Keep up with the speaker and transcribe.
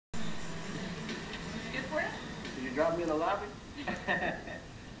drop me in the lobby? I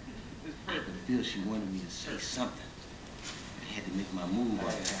could feel she wanted me to say something. I had to make my move while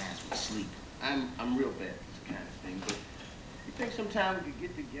her eyes were asleep. I'm real bad at this kind of thing, but you think sometime we could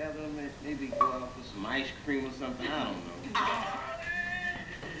get together, maybe go out for some ice cream or something? I don't know.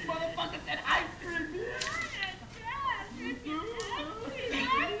 Motherfucker said ice cream, yeah.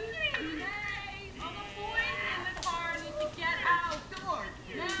 All the boys in the car need to get out.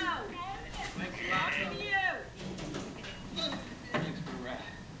 Now. Thanks a lot. You. Thanks for the ride.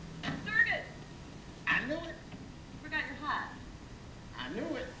 Durgan. I knew it. You forgot your hat. I knew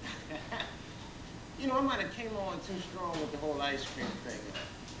it. You know, I might have came on too strong with the whole ice cream thing.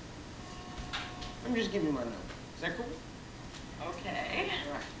 Let me just give you my number. Is that cool? Okay.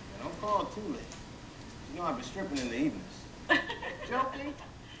 All right. Now, don't call too late. You know I've been stripping in the evenings. Joking?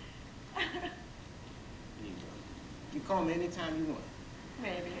 Here you go. You call me anytime you want.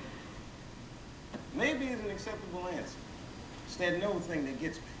 Maybe. Maybe is an acceptable answer. It's that no thing that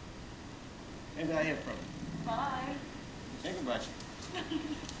gets me. Maybe I'll hear from you. Bye. Think about you.